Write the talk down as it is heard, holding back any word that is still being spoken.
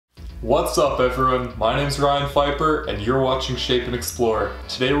What's up everyone, my name's Ryan Pfeiffer and you're watching Shape and Explore.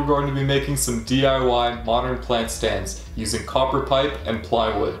 Today we're going to be making some DIY modern plant stands using copper pipe and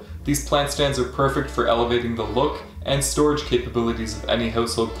plywood. These plant stands are perfect for elevating the look and storage capabilities of any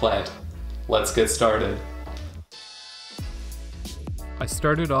household plant. Let's get started. I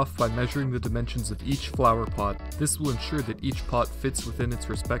started off by measuring the dimensions of each flower pot. This will ensure that each pot fits within its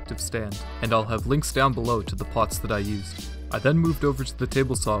respective stand, and I'll have links down below to the pots that I used. I then moved over to the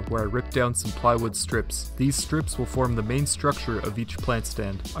table saw where I ripped down some plywood strips. These strips will form the main structure of each plant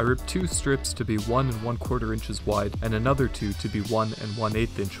stand. I ripped 2 strips to be 1 1/4 inches wide and another 2 to be 1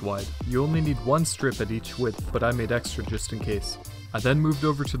 1/8 inch wide. You only need 1 strip at each width, but I made extra just in case. I then moved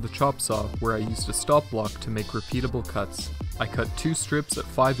over to the chop saw where I used a stop block to make repeatable cuts. I cut 2 strips at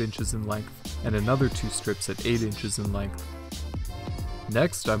 5 inches in length and another 2 strips at 8 inches in length.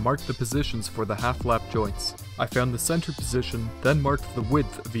 Next, I marked the positions for the half-lap joints. I found the center position, then marked the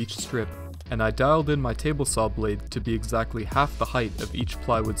width of each strip, and I dialed in my table saw blade to be exactly half the height of each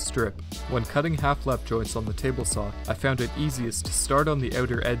plywood strip. When cutting half-lap joints on the table saw, I found it easiest to start on the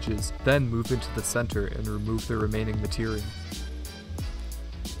outer edges, then move into the center and remove the remaining material.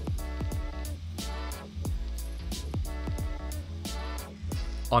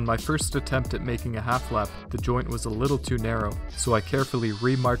 On my first attempt at making a half lap, the joint was a little too narrow, so I carefully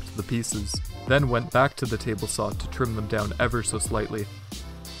remarked the pieces, then went back to the table saw to trim them down ever so slightly.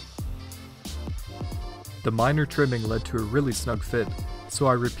 The minor trimming led to a really snug fit, so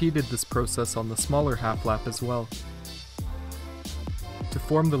I repeated this process on the smaller half lap as well. To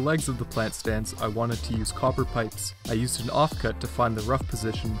form the legs of the plant stands, I wanted to use copper pipes. I used an offcut to find the rough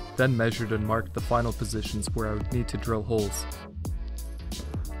position, then measured and marked the final positions where I would need to drill holes.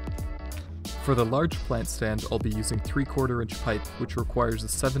 For the large plant stand, I'll be using 3/4 inch pipe, which requires a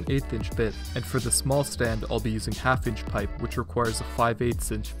 7/8 inch bit, and for the small stand, I'll be using 1/2 inch pipe, which requires a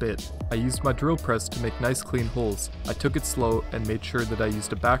 5/8 inch bit. I used my drill press to make nice clean holes. I took it slow and made sure that I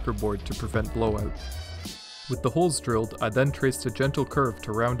used a backer board to prevent blowout. With the holes drilled, I then traced a gentle curve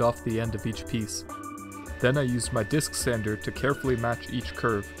to round off the end of each piece. Then I used my disc sander to carefully match each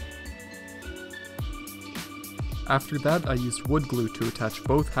curve. After that, I used wood glue to attach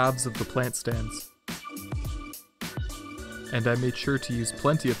both halves of the plant stands. And I made sure to use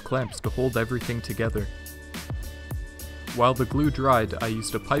plenty of clamps to hold everything together. While the glue dried, I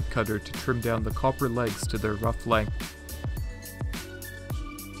used a pipe cutter to trim down the copper legs to their rough length.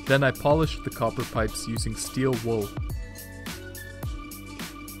 Then I polished the copper pipes using steel wool.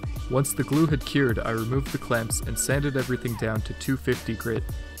 Once the glue had cured, I removed the clamps and sanded everything down to 250 grit.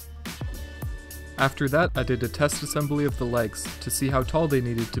 After that, I did a test assembly of the legs to see how tall they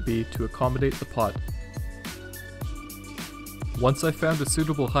needed to be to accommodate the pot. Once I found a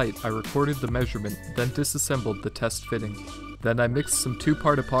suitable height, I recorded the measurement, then disassembled the test fitting. Then I mixed some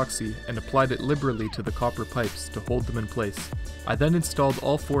 2-part epoxy and applied it liberally to the copper pipes to hold them in place. I then installed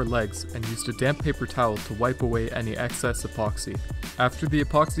all 4 legs and used a damp paper towel to wipe away any excess epoxy. After the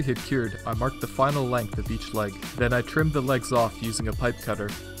epoxy had cured, I marked the final length of each leg. Then I trimmed the legs off using a pipe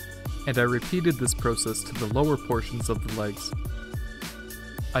cutter. And I repeated this process to the lower portions of the legs.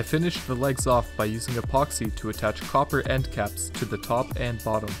 I finished the legs off by using epoxy to attach copper end caps to the top and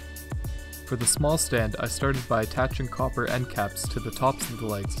bottom. For the small stand, I started by attaching copper end caps to the tops of the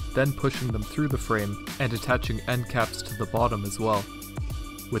legs, then pushing them through the frame and attaching end caps to the bottom as well.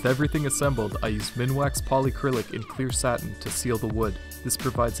 With everything assembled, I used Minwax polyacrylic in clear satin to seal the wood. This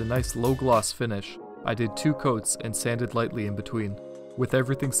provides a nice low gloss finish. I did 2 coats and sanded lightly in between. With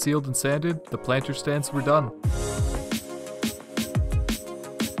everything sealed and sanded, the planter stands were done.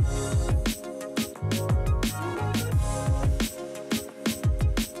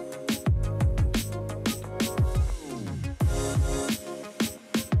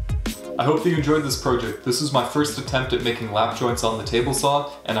 I hope that you enjoyed this project. This was my first attempt at making lap joints on the table saw,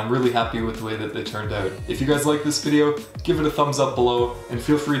 and I'm really happy with the way that they turned out. If you guys like this video, give it a thumbs up below, and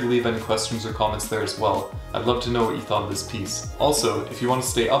feel free to leave any questions or comments there as well. I'd love to know what you thought of this piece. Also, if you want to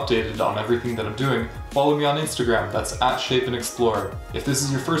stay updated on everything that I'm doing, follow me on Instagram, that's @ShapeandExplore. If this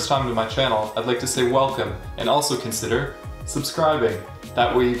is your first time to my channel, I'd like to say welcome, and also consider subscribing.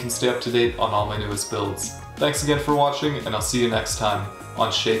 That way you can stay up to date on all my newest builds. Thanks again for watching, and I'll see you next time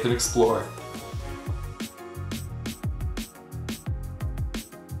on Shape and Explore.